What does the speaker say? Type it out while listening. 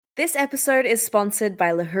This episode is sponsored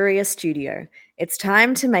by Luhuria Studio. It's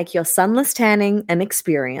time to make your sunless tanning an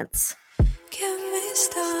experience. Get me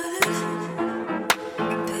started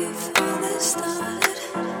before this started.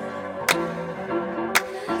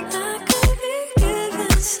 I could be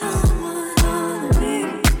giving someone all of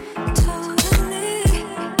me,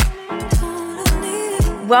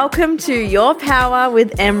 totally. Welcome to Your Power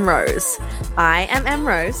with M. Rose. I am M.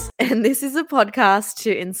 Rose, and this is a podcast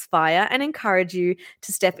to inspire and encourage you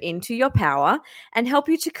to step into your power and help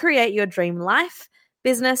you to create your dream life,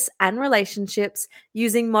 business, and relationships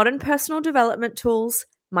using modern personal development tools,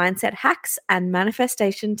 mindset hacks, and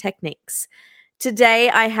manifestation techniques. Today,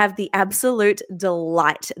 I have the absolute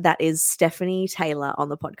delight that is Stephanie Taylor on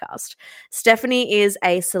the podcast. Stephanie is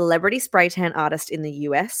a celebrity spray tan artist in the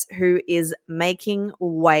US who is making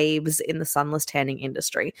waves in the sunless tanning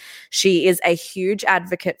industry. She is a huge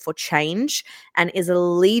advocate for change and is a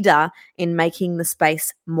leader in making the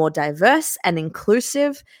space more diverse and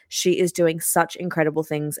inclusive. She is doing such incredible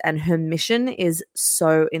things, and her mission is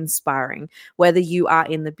so inspiring. Whether you are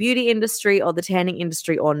in the beauty industry or the tanning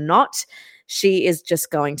industry or not, she is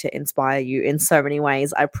just going to inspire you in so many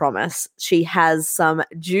ways, I promise. She has some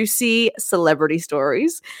juicy celebrity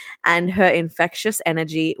stories, and her infectious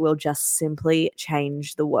energy will just simply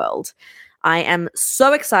change the world. I am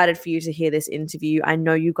so excited for you to hear this interview. I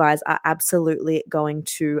know you guys are absolutely going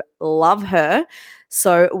to love her.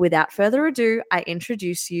 So without further ado, I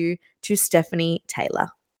introduce you to Stephanie Taylor.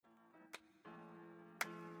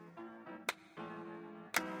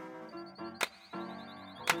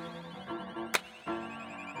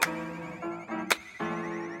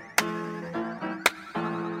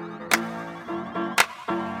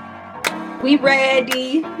 We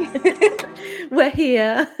ready. We're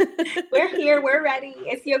here. We're here. We're ready.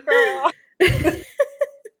 It's your girl.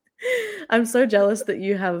 I'm so jealous that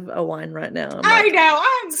you have a wine right now. I know.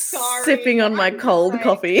 I'm sorry. Sipping on my cold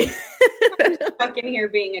coffee. I'm stuck in here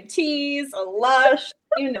being a tease, a lush.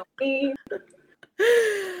 You know me.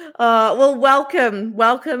 Well, welcome.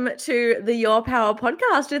 Welcome to the Your Power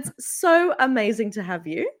podcast. It's so amazing to have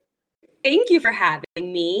you. Thank you for having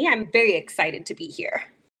me. I'm very excited to be here.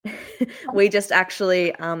 We just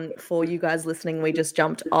actually, for you guys listening, we just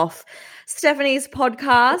jumped off Stephanie's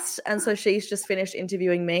podcast, and so she's just finished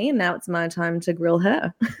interviewing me, and now it's my time to grill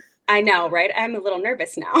her. I know, right? I'm a little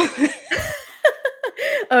nervous now.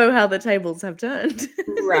 Oh, how the tables have turned.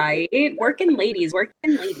 Right? Working ladies.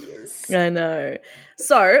 I know.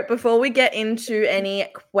 So before we get into any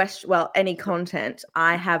content,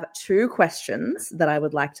 I have two questions that I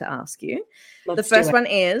would like to ask you. The first one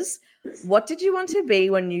is, what did you want to be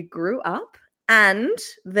when you grew up? And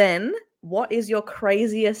then what is your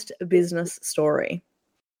craziest business story?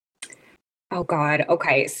 Oh, God.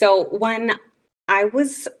 Okay. So when I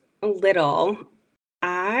was little,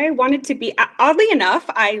 I wanted to be, oddly enough,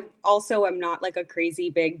 I also am not like a crazy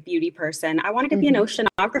big beauty person. I wanted to be an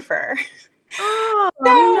oceanographer. Oh,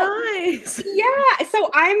 nice. Yeah. So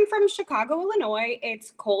I'm from Chicago, Illinois.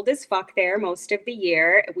 It's cold as fuck there most of the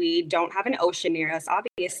year. We don't have an ocean near us,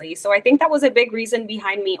 obviously. So I think that was a big reason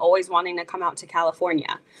behind me always wanting to come out to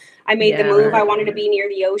California. I made the move. I wanted to be near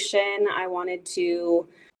the ocean. I wanted to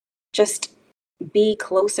just be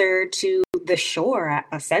closer to the shore,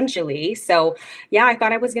 essentially. So yeah, I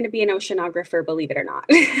thought I was going to be an oceanographer, believe it or not.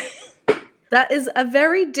 That is a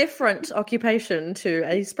very different occupation to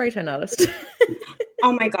a spray tan artist.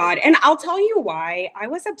 Oh my God. And I'll tell you why. I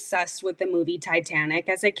was obsessed with the movie Titanic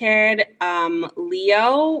as a kid.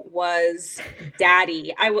 Leo was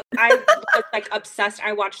daddy. I was like obsessed.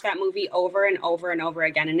 I watched that movie over and over and over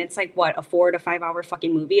again. And it's like, what, a 4 to 5 hour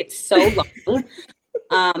fucking movie? It's so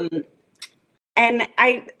long. And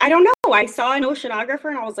I don't know. I saw an oceanographer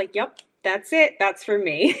and I was like, yep, that's it. That's for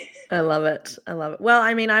me. I love it. Well,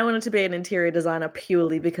 I mean, I wanted to be an interior designer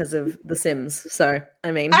purely because of The Sims. So,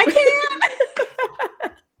 I mean. I can.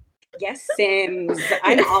 Yes, Sims.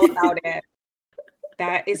 I'm all about it.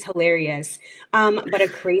 That is hilarious. But a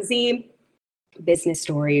crazy business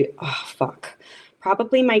story. Oh, fuck.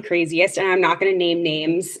 Probably my craziest, and I'm not going to name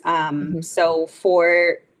names. So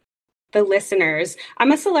for the listeners,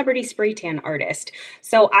 I'm a celebrity spray tan artist.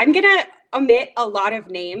 So I'm going to omit a lot of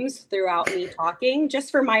names throughout me talking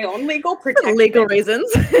just for my own legal protection. Legal reasons.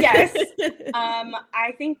 Yes.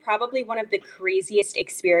 I think probably one of the craziest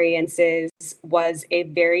experiences was a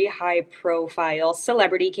very high profile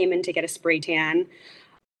celebrity came in to get a spray tan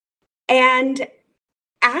and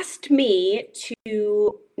asked me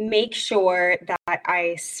to make sure that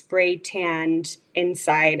I spray tanned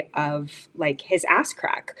inside of like his ass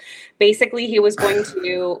crack. Basically, he was going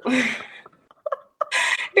to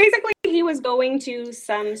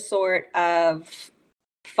some sort of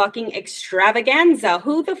fucking extravaganza.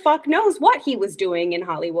 Who the fuck knows what he was doing in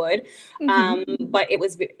Hollywood? But it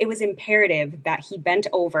was imperative that he bent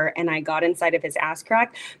over and I got inside of his ass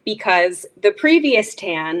crack, because the previous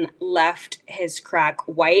tan left his crack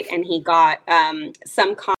white and he got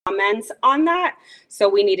some comments on that. So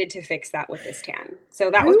we needed to fix that with this tan. So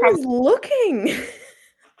that was Who probably was looking?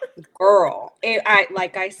 girl.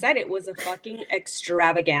 Like I said, it was a fucking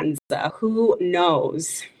extravaganza. Who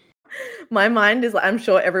knows? My mind is, I'm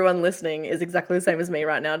sure everyone listening is exactly the same as me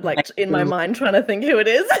right now, like in my mind trying to think who it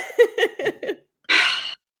is.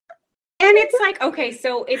 And it's like, okay,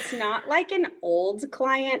 so it's not like an old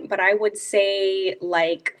client, but I would say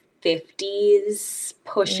like 50s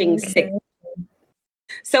pushing 60s.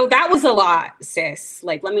 So that was a lot, sis.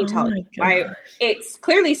 Like, let me tell you, it's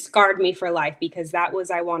clearly scarred me for life, because that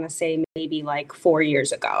was, I want to say, maybe like 4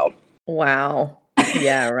 years ago. Wow.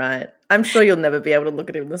 Yeah, right. I'm sure you'll never be able to look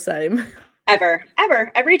at him the same. Ever.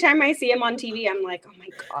 Every time I see him on TV, I'm like, oh my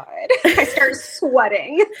God. I start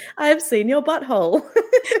sweating. I have seen your butthole.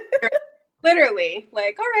 Literally.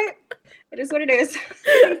 Like, all right. It is what it is.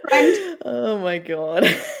 Oh my God.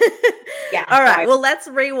 Yeah. All right. Well, let's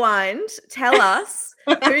rewind. Tell us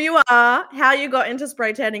who you are, how you got into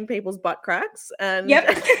spray tanning people's butt cracks, and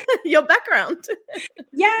your background.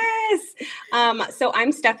 Yes. So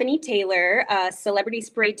I'm Stephanie Taylor, a celebrity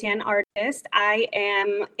spray tan artist. I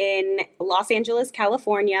am in Los Angeles,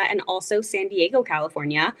 California, and also San Diego,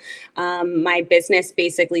 California. My business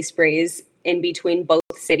basically sprays in between both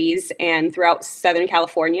cities and throughout Southern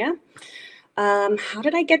California. How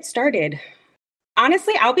did I get started?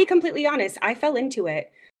 Honestly, I'll be completely honest. I fell into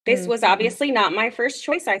it. This was obviously not my first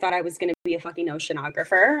choice. I thought I was going to be a fucking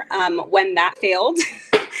oceanographer. When that failed,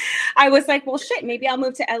 I was like, well, shit, maybe I'll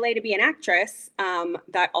move to LA to be an actress.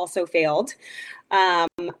 That also failed. At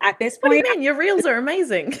this point, what do you mean? Your reels are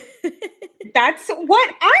amazing. That's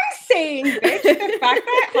what I'm saying, bitch. The fact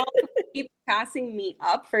that Hollywood keeps passing me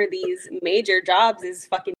up for these major jobs is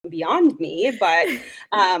fucking beyond me. But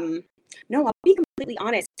no, I'll be completely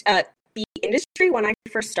honest. The industry, when I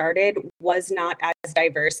first started, was not as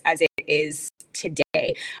diverse as it is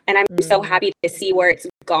today. And I'm so happy to see where it's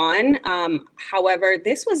gone. However,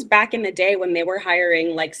 this was back in the day when they were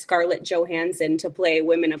hiring like Scarlett Johansson to play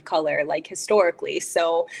women of color, like historically.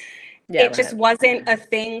 So it just wasn't a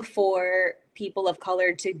thing for people of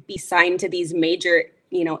color to be signed to these major,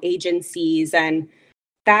 agencies. And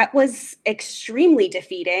that was extremely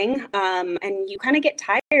defeating. And you kind of get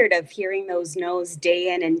tired of hearing those no's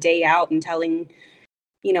day in and day out, and telling,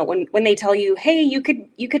 when they tell you, hey, you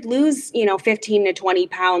could lose, 15 to 20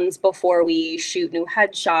 pounds before we shoot new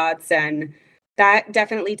headshots. And that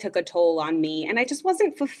definitely took a toll on me. And I just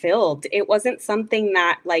wasn't fulfilled. It wasn't something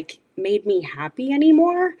that like made me happy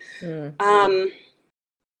anymore.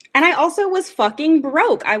 And I also was fucking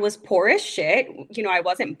broke. I was poor as shit. I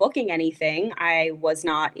wasn't booking anything. I was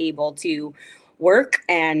not able to work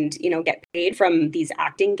and, get paid from these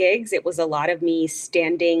acting gigs. It was a lot of me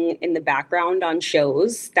standing in the background on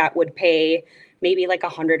shows that would pay maybe like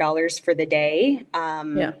 $100 for the day.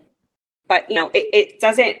 But, it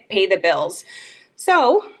doesn't pay the bills.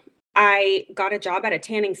 So I got a job at a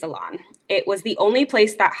tanning salon. It was the only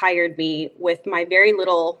place that hired me with my very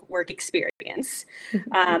little work experience.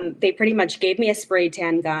 They pretty much gave me a spray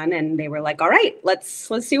tan gun and they were like, all right, let's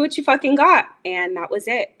see what you fucking got. And that was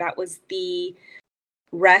it. That was the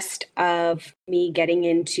rest of me getting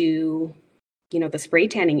into, the spray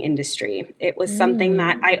tanning industry. It was something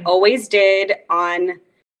that I always did on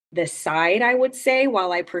the side, I would say,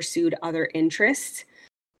 while I pursued other interests.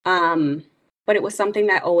 But it was something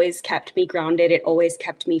that always kept me grounded. It always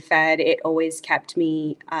kept me fed. It always kept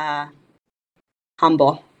me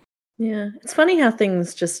humble. Yeah. It's funny how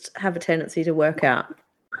things just have a tendency to work out.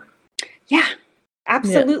 Yeah,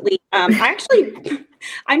 absolutely. Yeah.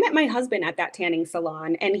 I met my husband at that tanning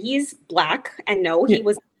salon, and he's Black. And no, he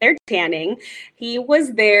was there tanning. He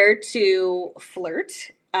was there to flirt.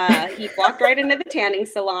 He walked right into the tanning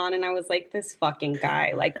salon, and I was like, this fucking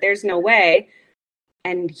guy, like, there's no way.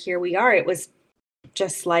 And here we are. It was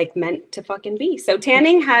just like meant to fucking be. So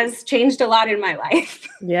tanning has changed a lot in my life.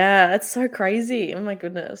 Yeah, that's so crazy. Oh my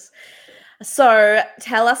goodness. So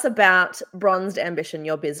tell us about Bronzed Ambition,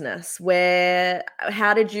 your business.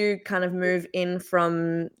 How did you kind of move in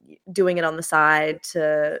from doing it on the side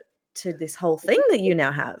to this whole thing that you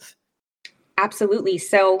now have? Absolutely.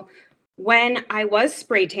 So when I was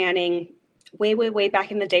spray tanning way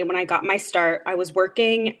back in the day, when I got my start, I was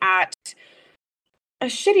working at a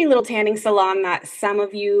shitty little tanning salon that some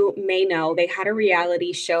of you may know. They had a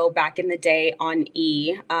reality show back in the day on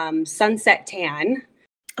Sunset Tan.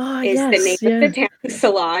 Oh, is the name yes. of the Yeah. tanning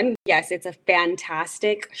salon. Yes, it's a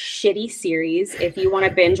fantastic, shitty series. If you want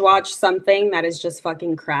to binge watch something that is just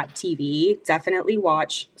fucking crap TV, definitely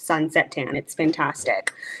watch Sunset Tan. It's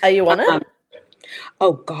fantastic. Are you on Um, it?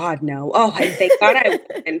 oh God, no. Oh, and thank God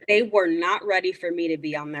and they were not ready for me to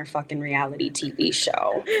be on their fucking reality TV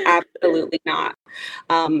show. Absolutely not.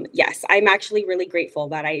 Yes, I'm actually really grateful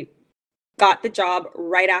that I got the job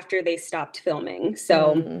right after they stopped filming.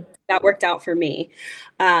 So that worked out for me.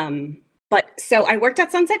 But so I worked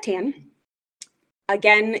at Sunset Tan.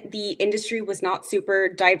 Again, the industry was not super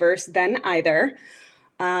diverse then either.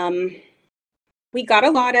 We got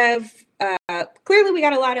a lot of, clearly, we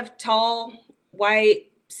got a lot of tall, white,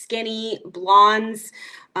 skinny, blondes,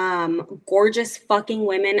 gorgeous fucking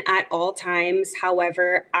women at all times.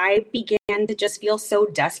 However, I began to just feel so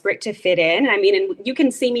desperate to fit in. I mean, and you can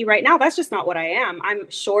see me right now. That's just not what I am. I'm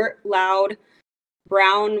short, loud,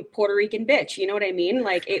 brown Puerto Rican bitch. You know what I mean?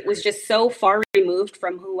 Like, it was just so far removed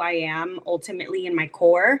from who I am ultimately in my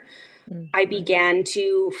core. I began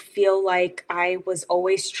to feel like I was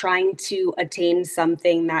always trying to attain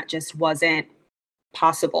something that just wasn't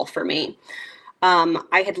possible for me.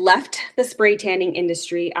 I had left the spray tanning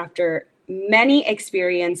industry after many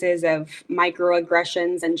experiences of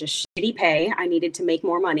microaggressions and just shitty pay. I needed to make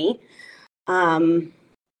more money. And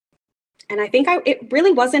I think it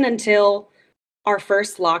really wasn't until our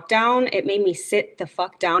first lockdown, it made me sit the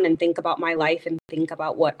fuck down and think about my life and think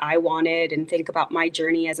about what I wanted and think about my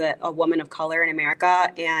journey as a woman of color in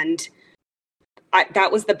America. And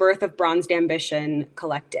that was the birth of Bronzed Ambition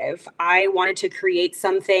Collective. I wanted to create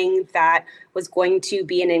something that was going to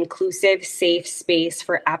be an inclusive, safe space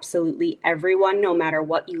for absolutely everyone, no matter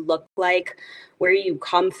what you look like, where you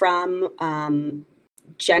come from,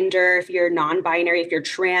 gender, if you're non-binary, if you're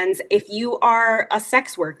trans, if you are a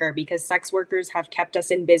sex worker, because sex workers have kept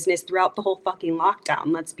us in business throughout the whole fucking lockdown.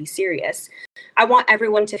 Let's be serious. I want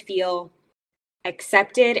everyone to feel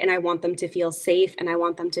accepted, and I want them to feel safe, and I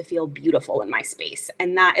want them to feel beautiful in my space.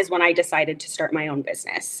 And that is when I decided to start my own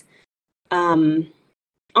business. Oh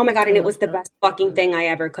my God, and it was the best fucking thing I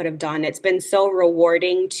ever could have done. It's been so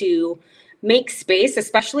rewarding to make space,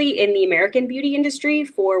 especially in the American beauty industry,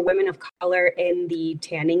 for women of color in the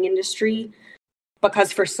tanning industry,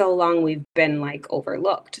 because for so long we've been like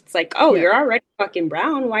overlooked. It's like, oh, you're already fucking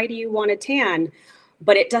brown. Why do you want to tan?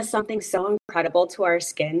 But it does something so incredible to our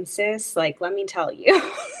skin, sis. Like, let me tell you.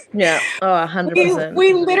 Yeah. Oh, 100%.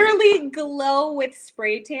 We literally glow with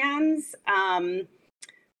spray tans.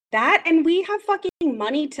 That, and we have fucking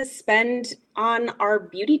money to spend on our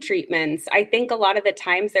beauty treatments. I think a lot of the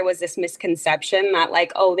times there was this misconception that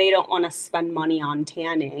like, oh, they don't want to spend money on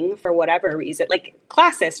tanning for whatever reason, like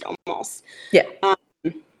classist almost. Yeah.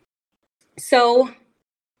 So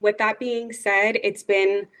with that being said, it's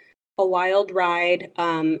been a wild ride,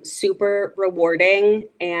 super rewarding.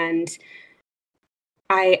 And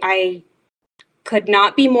I could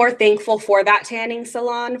not be more thankful for that tanning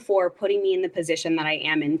salon for putting me in the position that I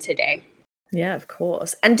am in today. Yeah, of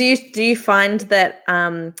course. And do you find that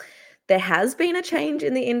there has been a change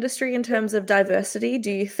in the industry in terms of diversity? Do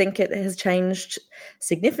you think it has changed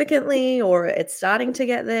significantly, or it's starting to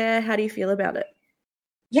get there? How do you feel about it?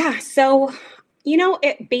 Yeah, so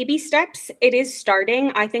baby steps. It is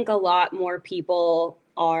starting. I think a lot more people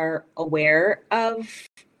are aware of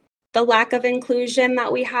the lack of inclusion that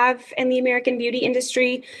we have in the American beauty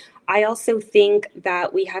industry. I also think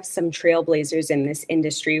that we have some trailblazers in this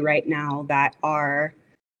industry right now that are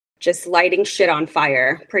just lighting shit on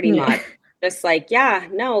fire, pretty much. Just like,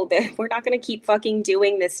 we're not going to keep fucking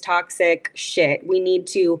doing this toxic shit. We need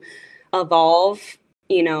to evolve,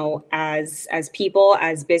 as people,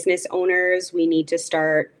 as business owners. We need to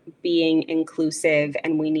start being inclusive,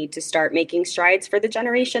 and we need to start making strides for the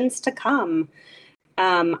generations to come.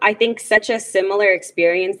 I think such a similar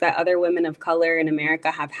experience that other women of color in America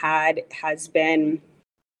have had has been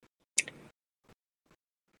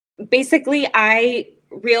basically, I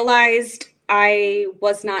realized I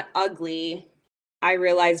was not ugly. I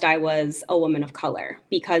realized I was a woman of color,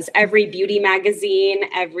 because every beauty magazine,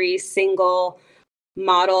 every single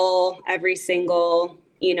model, every single,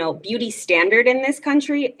 beauty standard in this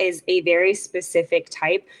country is a very specific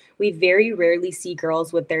type. We very rarely see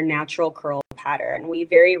girls with their natural curl pattern. We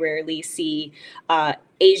very rarely see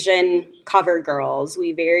Asian cover girls.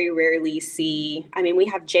 We very rarely see, we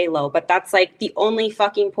have J-Lo, but that's like the only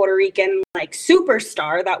fucking Puerto Rican like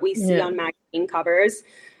superstar that we see on magazine covers.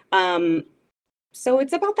 So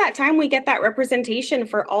it's about that time we get that representation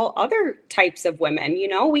for all other types of women.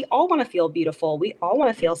 We all want to feel beautiful. We all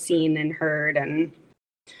want to feel seen and heard. And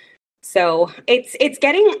so it's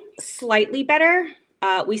getting slightly better.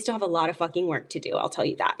 we still have a lot of fucking work to do. I'll tell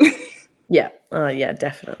you that. Yeah. Yeah,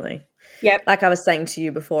 definitely. Yep. Like I was saying to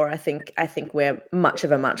you before, I think we're much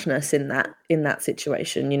of a muchness in that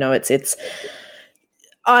situation. You know, it's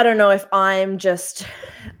I don't know if I'm just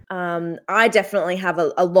I definitely have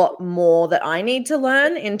a lot more that I need to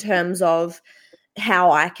learn in terms of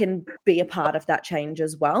how I can be a part of that change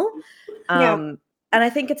as well. Yeah. And I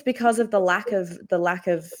think it's because of the lack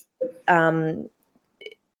of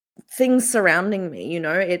things surrounding me. You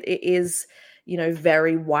know, it is, you know,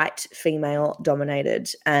 very white female dominated,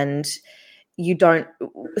 and you don't,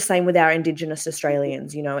 same with our Indigenous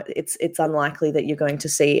Australians, you know, it's unlikely that you're going to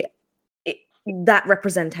see that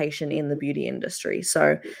representation in the beauty industry.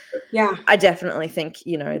 So Yeah. I definitely think,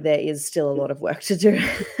 you know, there is still a lot of work to do.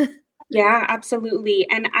 Yeah, absolutely.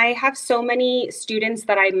 And I have so many students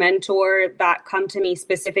that I mentor that come to me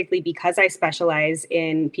specifically because I specialize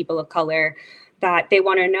in people of color, that they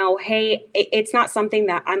want to know, hey, it's not something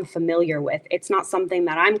that I'm familiar with. It's not something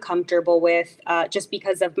that I'm comfortable with just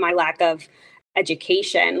because of my lack of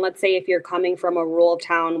education. Let's say if you're coming from a rural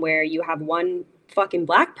town where you have one fucking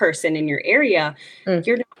Black person in your area,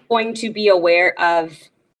 you're not going to be aware of,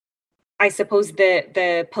 I suppose,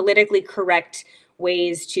 the politically correct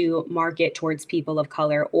ways to market towards people of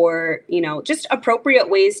color, or, you know, just appropriate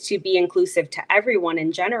ways to be inclusive to everyone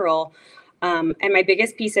in general. And my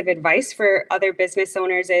biggest piece of advice for other business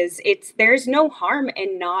owners is there's no harm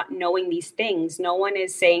in not knowing these things. No one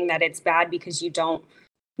is saying that it's bad because you don't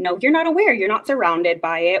know, you're not aware, you're not surrounded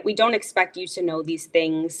by it. We don't expect you to know these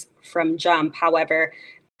things from jump. However,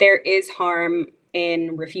 there is harm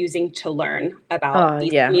in refusing to learn about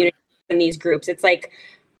these communities and these groups. It's like,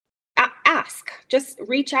 ask, just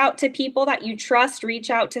reach out to people that you trust, reach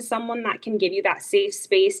out to someone that can give you that safe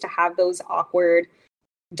space to have those awkward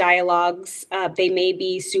dialogues. They may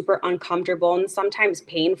be super uncomfortable and sometimes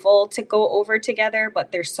painful to go over together,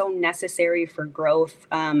 but they're so necessary for growth.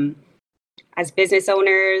 As business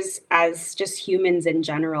owners, as just humans in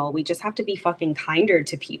general, we just have to be fucking kinder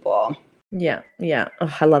to people. Yeah. Yeah.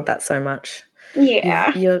 Oh, I love that so much.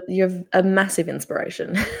 Yeah. You're a massive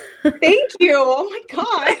inspiration. Thank you. Oh my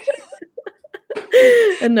God.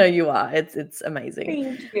 And no, you are. It's amazing.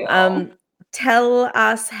 Thank you. Tell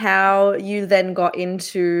us how you then got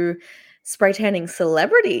into spray tanning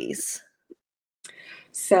celebrities.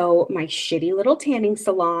 So my shitty little tanning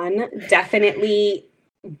salon definitely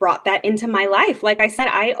brought that into my life. Like I said,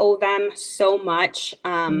 I owe them so much.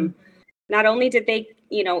 Not only did they,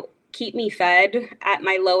 you know, keep me fed at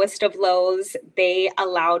my lowest of lows, they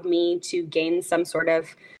allowed me to gain some sort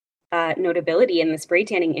of notability in the spray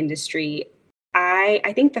tanning industry.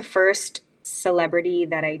 I think the first celebrity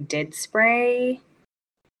that I did spray,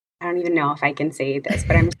 I don't even know if I can say this,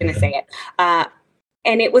 but I'm just going to say it.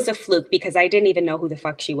 And it was a fluke because I didn't even know who the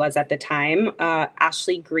fuck she was at the time.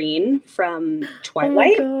 Ashley Green from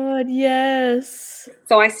Twilight. Oh my God, yes.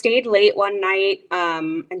 So I stayed late one night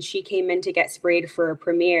and she came in to get sprayed for a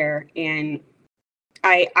premiere. And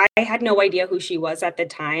I had no idea who she was at the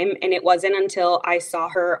time. And it wasn't until I saw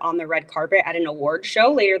her on the red carpet at an award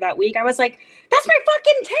show later that week, I was like, that's my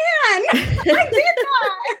fucking tan. I did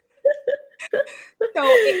that. So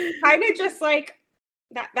it kind of just like,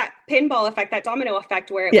 that pinball effect, that domino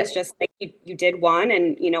effect, where it was just like you did one,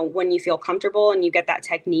 and you know, when you feel comfortable and you get that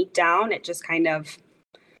technique down, it just kind of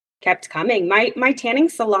kept coming. My tanning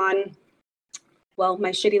salon, well, my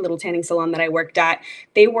shitty little tanning salon that I worked at,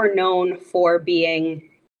 they were known for being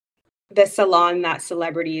the salon that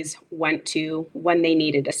celebrities went to when they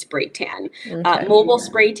needed a spray tan. Okay. Mobile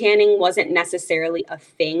spray tanning wasn't necessarily a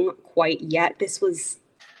thing quite yet. This was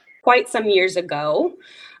quite some years ago.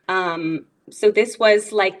 So this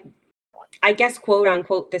was like, I guess, quote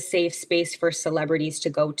unquote, the safe space for celebrities to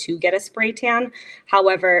go to get a spray tan.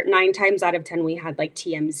 However, 9 times out of 10, we had like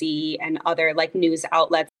TMZ and other like news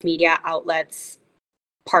outlets, media outlets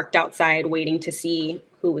parked outside waiting to see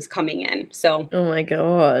who was coming in. So, oh my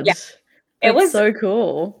God. Yeah, it was so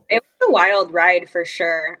cool. It was a wild ride for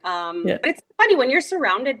sure. But it's funny when you're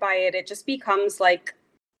surrounded by it, it just becomes like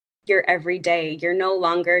your everyday. You're no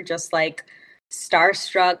longer just like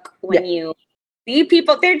starstruck when you see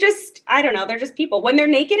people. They're just, I don't know, they're just people. When they're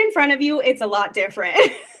naked in front of you, it's a lot different.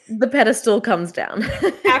 The pedestal comes down.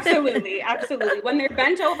 Absolutely. When they're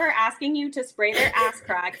bent over asking you to spray their ass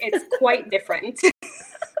crack, it's quite different.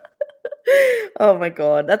 Oh my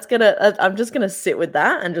God, I'm just gonna sit with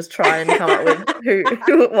that and just try and come up with who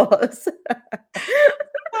it was. Oh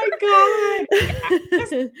my God,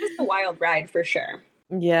 it's a wild ride for sure.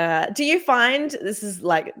 Yeah. Do you find, this is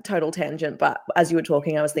like total tangent, but as you were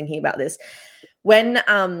talking, I was thinking about this. When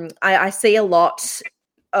I see a lot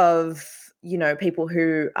of, you know, people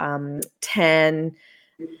who tan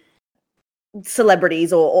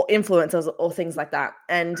celebrities or influencers or things like that.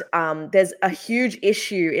 And there's a huge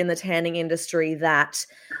issue in the tanning industry that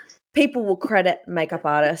people will credit makeup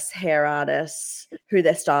artists, hair artists, who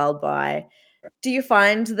they're styled by. Do you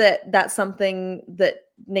find that that's something that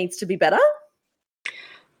needs to be better?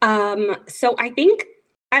 So I think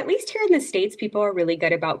at least here in the States, people are really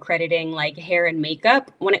good about crediting like hair and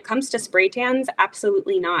makeup. When it comes to spray tans,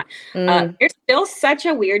 absolutely not. There's still such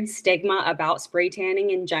a weird stigma about spray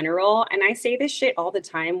tanning in general. And I say this shit all the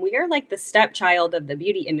time. We are like the stepchild of the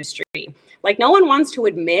beauty industry. Like no one wants to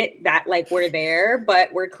admit that like we're there,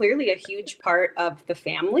 but we're clearly a huge part of the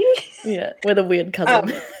family. Yeah, we're the weird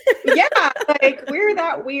cousin. Yeah, like we're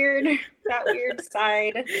that weird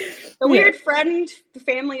side, the weird friend, the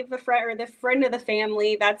family of the friend, or the friend of the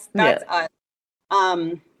family. That's us.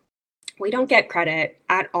 We don't get credit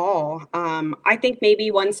at all. I think maybe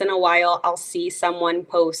once in a while I'll see someone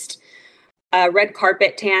post a red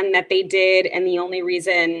carpet tan that they did, and the only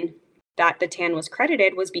reason that the tan was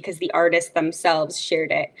credited was because the artist themselves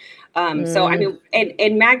shared it. So I mean,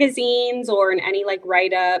 in magazines or in any like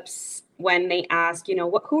write-ups, when they ask, you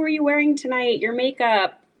know, who are you wearing tonight? Your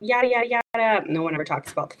makeup, yada, yada, yada. No one ever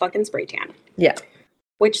talks about the fucking spray tan. Yeah.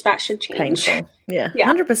 Which that should change. Painful. Yeah.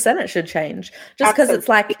 100% it should change. Just because it's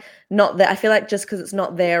like not there. I feel like just because it's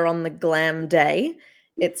not there on the glam day,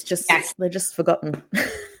 it's just, they're just forgotten.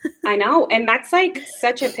 I know. And that's like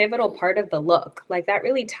such a pivotal part of the look. Like that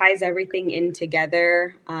really ties everything in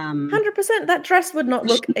together. 100%. That dress would not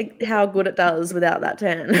look how good it does without that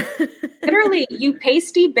tan. Literally, you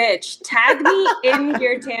pasty bitch, tag me in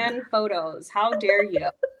your tan photos. How dare you?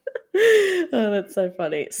 Oh, that's so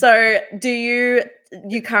funny. So do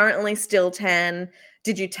you currently still tan?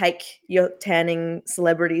 Did you take your tanning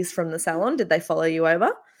celebrities from the salon? Did they follow you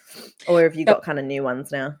over? Or have you got kind of new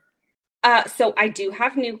ones now? So I do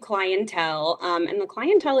have new clientele, and the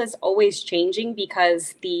clientele is always changing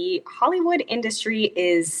because the Hollywood industry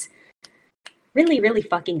is really, really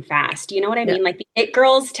fucking fast. You know what I mean? Like the it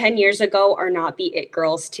girls 10 years ago are not the it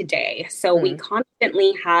girls today. So we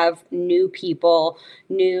constantly have new people,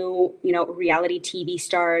 new, you know, reality TV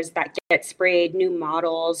stars that get sprayed, new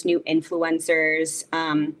models, new influencers.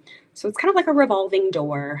 So it's kind of like a revolving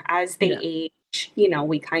door. As they age, you know,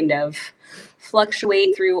 we kind of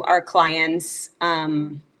fluctuate through our clients.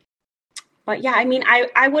 But yeah, I mean,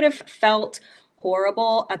 I would have felt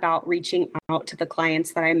horrible about reaching out to the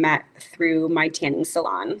clients that I met through my tanning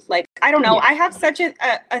salon. Like, I don't know. I have such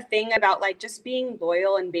a thing about like just being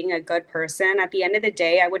loyal and being a good person. At the end of the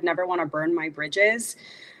day, I would never want to burn my bridges.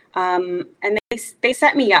 And they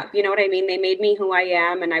set me up, you know what I mean? They made me who I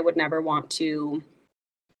am, and I would never want to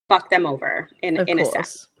fuck them over in a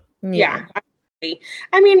sense. Yeah.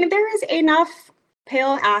 I mean, there is enough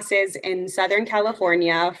pale asses in Southern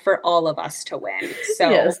California for all of us to win. So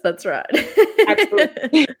yes, that's right.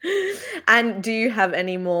 Absolutely. And do you have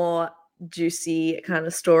any more juicy kind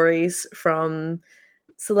of stories from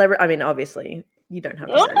celebrity? I mean, obviously you don't have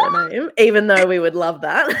to say their name, even though we would love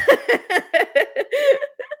that.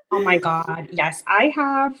 Oh my God. Yes, I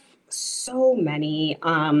have so many.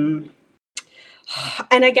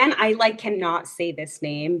 And again, I like cannot say this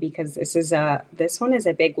name because this one is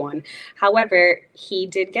a big one. However, he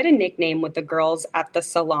did get a nickname with the girls at the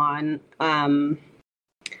salon.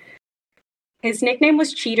 His nickname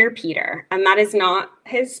was Cheater Peter, and that is not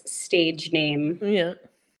his stage name. Yeah.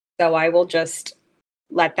 So I will just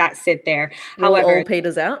let that sit there. However, all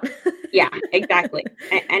Peters out. Yeah, exactly.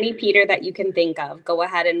 Any Peter that you can think of, go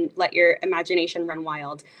ahead and let your imagination run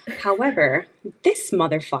wild. However, this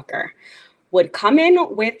motherfucker would come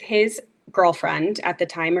in with his girlfriend at the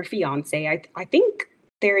time, or fiance. I think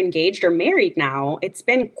they're engaged or married now. It's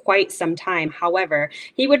been quite some time. However,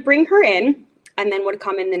 he would bring her in and then would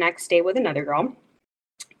come in the next day with another girl.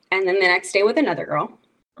 And then the next day with another girl.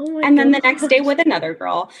 Oh my and then God. the next day with another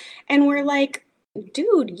girl. And we're like,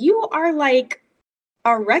 dude, you are like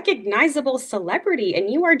a recognizable celebrity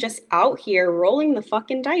and you are just out here rolling the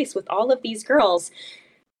fucking dice with all of these girls.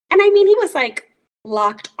 And I mean, he was like,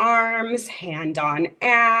 locked arms, hand on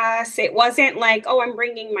ass. It wasn't like, oh, I'm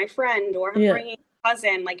bringing my friend or I'm bringing a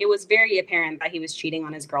cousin. Like, it was very apparent that he was cheating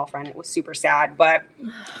on his girlfriend. It was super sad, but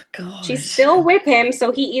she's still with him.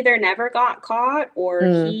 So he either never got caught or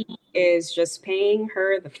he is just paying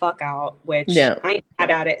her the fuck out, which I ain't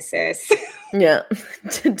mad at it, sis. Yeah.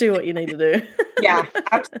 Do what you need to do. Yeah,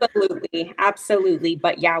 absolutely. Absolutely.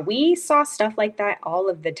 But yeah, we saw stuff like that all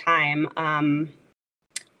of the time.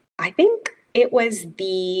 I think it was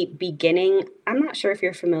the beginning. I'm not sure if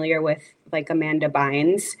you're familiar with like Amanda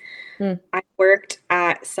Bynes. I worked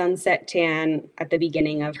at Sunset Tan at the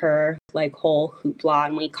beginning of her like whole hoopla,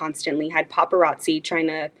 and we constantly had paparazzi trying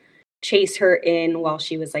to chase her in while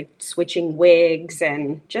she was like switching wigs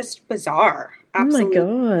and just bizarre. Absolutely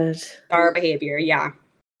Oh my God. bizarre behavior. Yeah.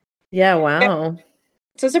 Yeah, wow.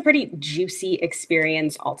 So it's a pretty juicy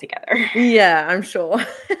experience altogether. Yeah, I'm sure.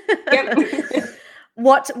 Yep.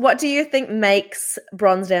 What do you think makes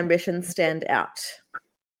Bronzed Ambition stand out?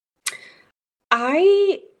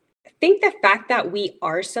 I think the fact that we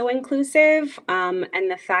are so inclusive, and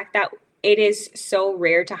the fact that it is so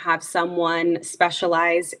rare to have someone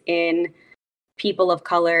specialize in people of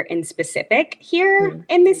color in specific here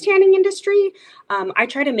in this tanning industry. I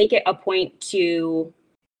try to make it a point to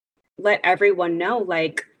let everyone know,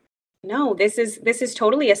 like, no, this is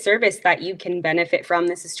totally a service that you can benefit from.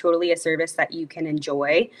 This is totally a service that you can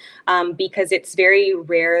enjoy, because it's very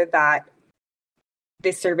rare that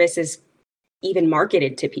this service is even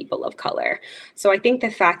marketed to people of color. So I think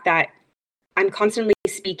the fact that I'm constantly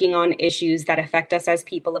speaking on issues that affect us as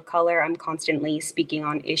people of color, I'm constantly speaking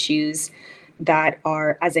on issues that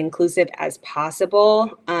are as inclusive as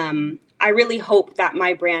possible. I really hope that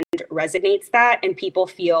my brand resonates that and people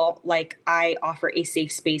feel like I offer a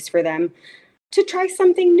safe space for them to try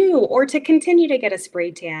something new or to continue to get a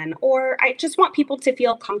spray tan, or I just want people to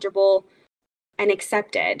feel comfortable and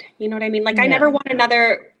accepted. You know what I mean? Like, I never want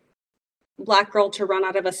another Black girl to run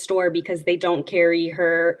out of a store because they don't carry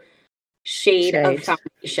her shade of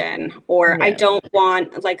foundation, or I don't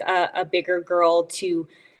want like a bigger girl to,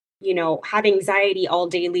 you know, have anxiety all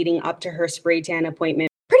day leading up to her spray tan appointment.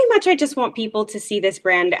 Pretty much, I just want people to see this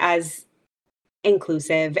brand as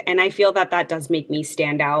inclusive, and I feel that that does make me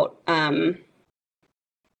stand out.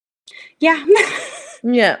 Yeah.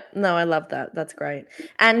 Yeah, no, I love that. That's great.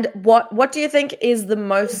 And what do you think is the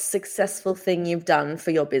most successful thing you've done for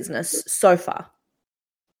your business so far?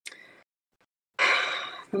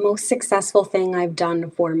 The most successful thing I've done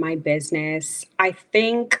for my business, I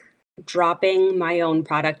think dropping my own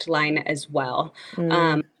product line as well.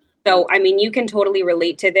 So, I mean, you can totally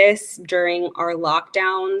relate to this. During our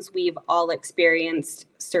lockdowns, we've all experienced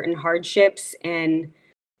certain hardships. And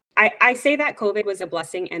I say that COVID was a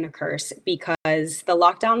blessing and a curse, because the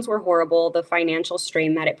lockdowns were horrible. The financial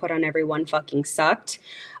strain that it put on everyone fucking sucked.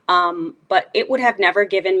 But it would have never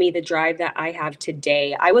given me the drive that I have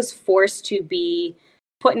today. I was forced to be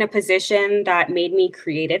put in a position that made me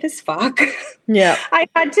creative as fuck. Yeah. I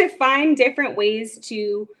had to find different ways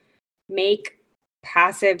to make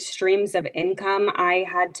passive streams of income. I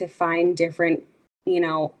had to find different, you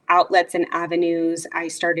know, outlets and avenues. I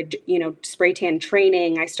started, you know, spray tan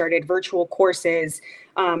training. I started virtual courses.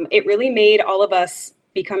 It really made all of us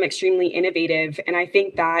become extremely innovative. And I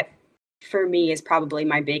think that for me is probably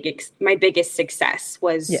my biggest success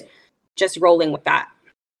was just rolling with that.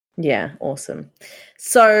 Yeah, awesome.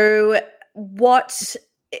 So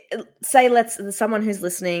say someone who's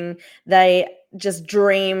listening, they just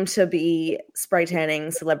dream to be spray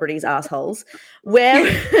tanning celebrities' assholes. What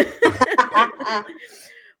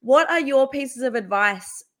are your pieces of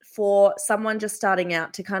advice for someone just starting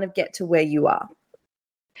out to kind of get to where you are?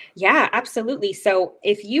 Yeah, absolutely. So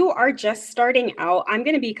if you are just starting out, I'm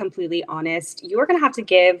going to be completely honest. You are going to have to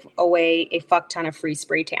give away a fuck ton of free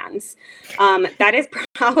spray tans. That is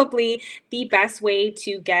probably the best way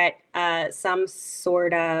to get some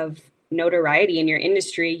sort of notoriety in your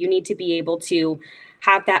industry. You need to be able to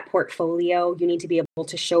have that portfolio. You need to be able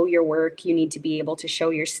to show your work. You need to be able to show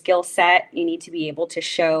your skill set. You need to be able to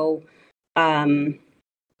show that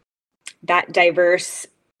diverse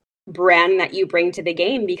brand that you bring to the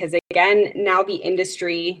game, because again, now the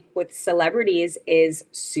industry with celebrities is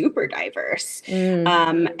super diverse.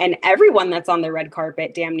 And everyone that's on the red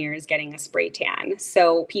carpet damn near is getting a spray tan.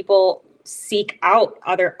 So people seek out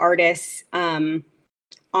other artists on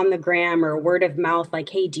the gram or word of mouth, like,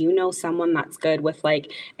 hey, do you know someone that's good with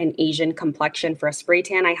like an Asian complexion for a spray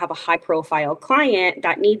tan? I have a high profile client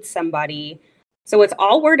that needs somebody. So it's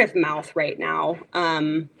all word of mouth right now.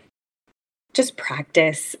 Just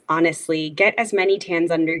practice, honestly. Get as many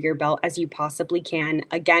tans under your belt as you possibly can.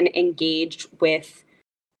 Again, engage with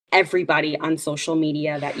everybody on social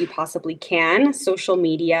media that you possibly can. Social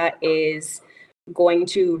media is going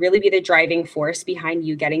to really be the driving force behind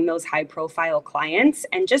you getting those high profile clients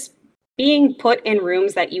and just being put in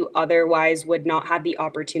rooms that you otherwise would not have the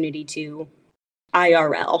opportunity to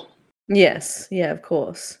IRL. Yes. Yeah, of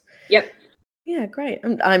course. Yep. Yeah, great.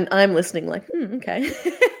 I'm listening like, okay.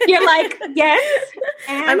 You're like, yes.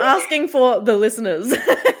 And I'm asking for the listeners.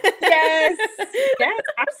 yes,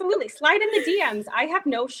 absolutely. Slide in the DMs. I have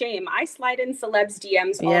no shame. I slide in celebs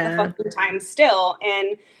DMs all the fucking time still.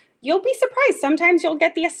 And you'll be surprised. Sometimes you'll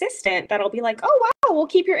get the assistant that'll be like, oh, wow, we'll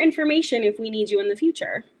keep your information if we need you in the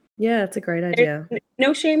future. Yeah, it's a great There's idea.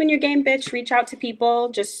 no shame in your game, bitch. Reach out to people.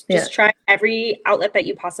 Just Yeah. try every outlet that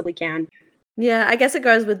you possibly can. Yeah, I guess it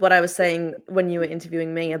goes with what I was saying when you were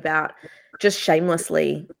interviewing me about just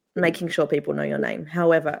shamelessly making sure people know your name,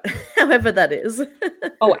 however, however that is.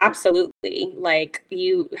 Oh, absolutely. Like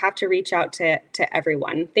you have to reach out to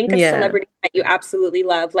everyone. Think of Yeah. celebrities that you absolutely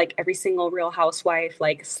love, like every single Real Housewife,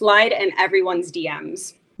 like slide in everyone's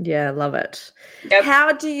DMs. Yeah, love it. Yep.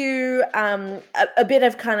 How do you a bit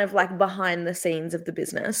of kind of like behind the scenes of the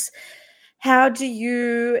business? How do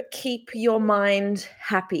you keep your mind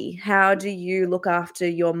happy? How do you look after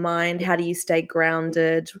your mind? How do you stay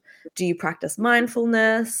grounded? Do you practice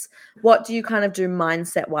mindfulness? What do you kind of do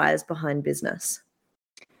mindset wise behind business?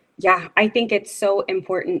 Yeah, I think it's so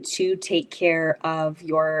important to take care of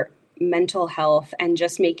your mental health and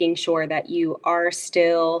just making sure that you are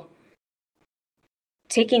still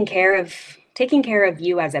taking care of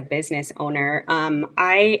you as a business owner.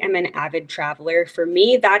 I am an avid traveler. For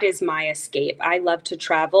me, that is my escape. I love to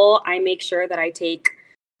travel. I make sure that I take,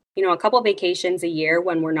 a couple vacations a year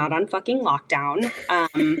when we're not on fucking lockdown.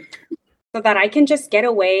 So that I can just get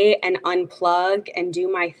away and unplug and do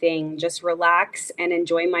my thing, just relax and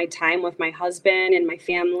enjoy my time with my husband and my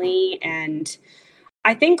family. And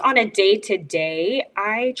I think on a day to day,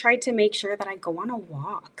 I try to make sure that I go on a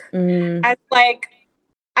walk. Mm,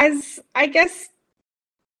 As I guess,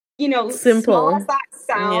 small simple. as that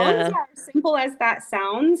sounds, Yeah. simple as that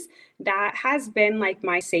sounds, that has been like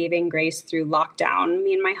my saving grace through lockdown.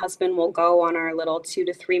 Me and my husband will go on our little 2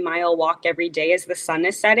 to 3 mile walk every day as the sun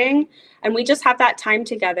is setting. And we just have that time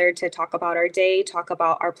together to talk about our day, talk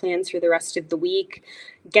about our plans for the rest of the week,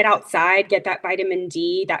 get outside, get that vitamin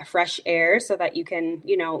D, that fresh air so that you can,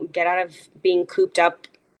 get out of being cooped up,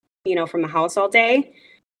 from the house all day.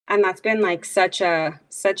 And that's been like such a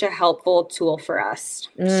helpful tool for us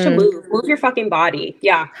just to move your fucking body.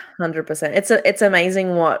 Yeah, 100%. It's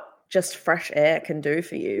amazing what just fresh air can do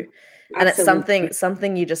for you. And it's absolutely.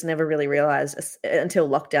 something you just never really realized until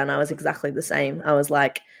lockdown. I was exactly the same. I was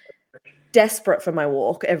like desperate for my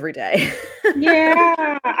walk every day.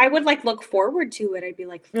 Yeah, I would like look forward to it. I'd be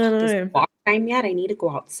like, I fuck, is know. it walk time yet? I need to go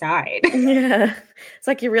outside. Yeah. It's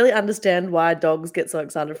like you really understand why dogs get so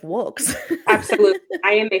excited for walks. Absolutely.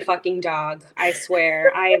 I am a fucking dog. I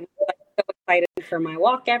swear. I'm like, so excited for my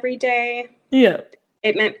walk every day. Yeah.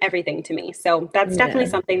 It meant everything to me. So that's definitely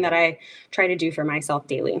Yeah. something that I try to do for myself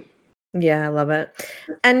daily. Yeah, I love it.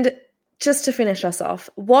 And just to finish us off,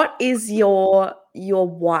 what is your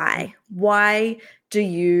why? What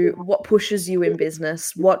pushes you in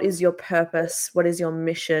business? What is your purpose? What is your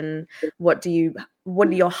mission? What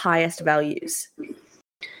are your highest values?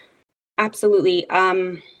 Absolutely.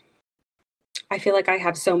 I feel like I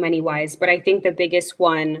have so many whys, but I think the biggest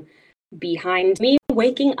one behind me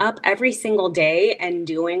waking up every single day and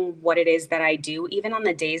doing what it is that I do, even on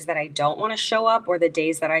the days that I don't want to show up or the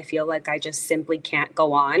days that I feel like I just simply can't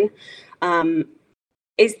go on,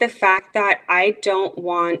 is the fact that I don't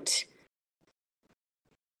want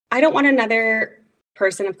another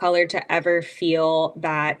person of color to ever feel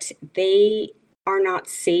that they are not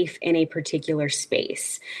safe in a particular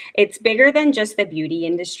space. It's bigger than just the beauty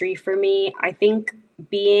industry for me. I think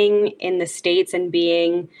being in the States and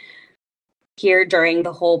being here during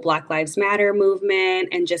the whole Black Lives Matter movement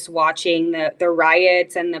and just watching the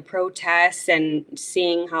riots and the protests and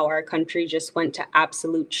seeing how our country just went to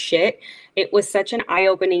absolute shit, it was such an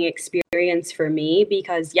eye-opening experience for me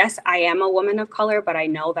because yes, I am a woman of color, but I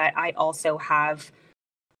know that I also have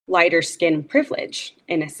lighter skin privilege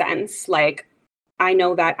in a sense. Like I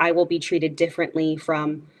know that I will be treated differently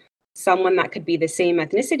from someone that could be the same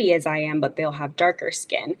ethnicity as I am, but they'll have darker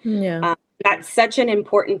skin. Yeah. That's such an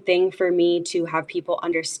important thing for me to have people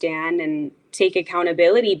understand and take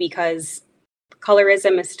accountability because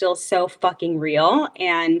colorism is still so fucking real.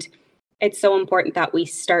 And it's so important that we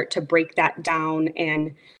start to break that down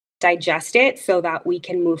and digest it so that we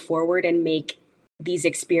can move forward and make these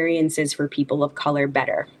experiences for people of color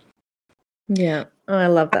better. Yeah. Oh, I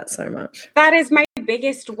love that so much. That is my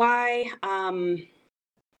biggest why.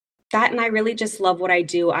 That and I really just love what I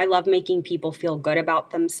do. I love making people feel good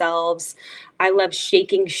about themselves. I love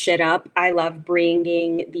shaking shit up. I love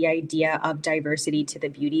bringing the idea of diversity to the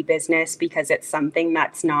beauty business because it's something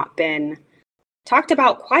that's not been talked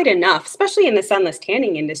about quite enough, especially in the sunless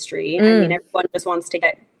tanning industry. I mean, everyone just wants to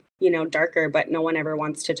get, darker, but no one ever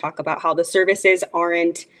wants to talk about how the services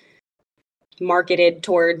aren't marketed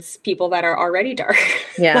towards people that are already dark.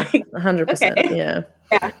 Yeah, Like, 100%. okay. Yeah.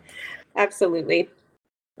 Yeah, absolutely.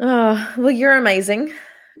 Oh, well, you're amazing.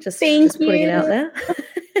 Just Thank putting it out you. there.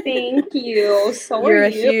 Thank you. So You're are a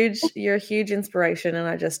you. huge inspiration, and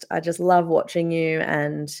I just love watching you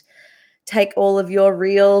and take all of your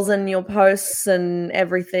reels and your posts and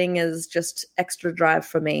everything as just extra drive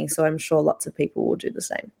for me. So I'm sure lots of people will do the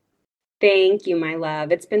same. Thank you, my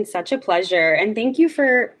love. It's been such a pleasure. And thank you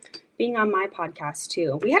for being on my podcast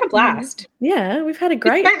too. We had a blast. Yeah, we've had a We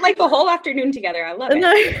great. spent like the whole afternoon together. I love it.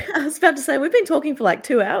 No, I was about to say we've been talking for like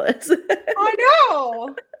 2 hours. I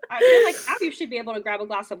know. I feel like now you should be able to grab a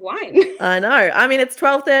glass of wine. I know. I mean, it's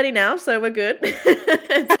 12:30 now, so we're good.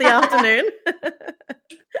 It's the afternoon.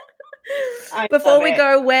 Before love we it.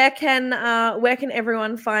 go, where can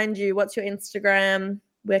everyone find you? What's your Instagram?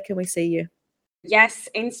 Where can we see you? Yes,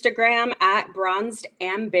 Instagram at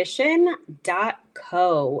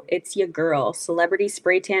bronzedambition.co. It's your girl, celebrity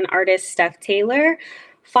spray tan artist Steph Taylor.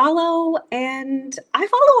 Follow, and I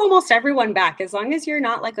follow almost everyone back as long as you're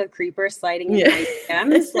not like a creeper sliding in my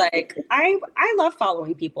DMs. Like I love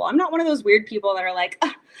following people. I'm not one of those weird people that are like,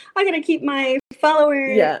 I gotta keep my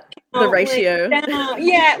followers. Yeah, the ratio.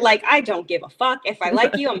 Yeah, like I don't give a fuck. If I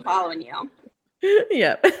like you, I'm following you.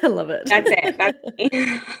 Yeah, I love it. That's it. That's me.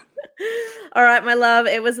 All right, my love.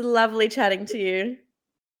 It was lovely chatting to you.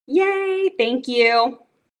 Yay, thank you.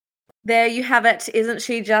 There you have it. Isn't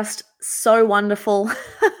she just so wonderful?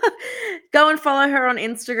 Go and follow her on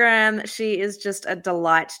Instagram. She is just a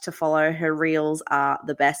delight to follow. Her reels are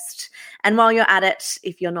the best. And while you're at it,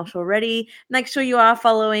 if you're not already, make sure you are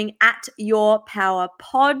following at Your Power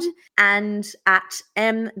Pod and at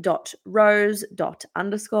m.rose.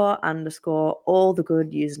 __ all the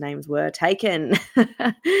good usernames were taken.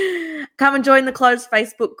 Come and join the closed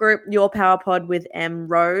Facebook group, Your Power Pod with M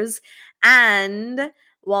Rose. And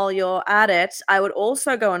while you're at it, I would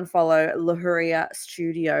also go and follow Lujuria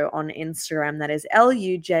Studio on Instagram. That is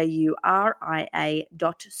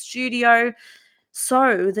LUJURIA.studio,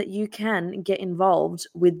 so that you can get involved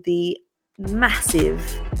with the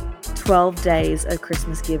massive 12 days of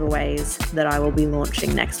Christmas giveaways that I will be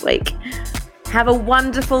launching next week. Have a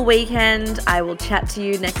wonderful weekend. I will chat to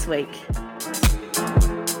you next week.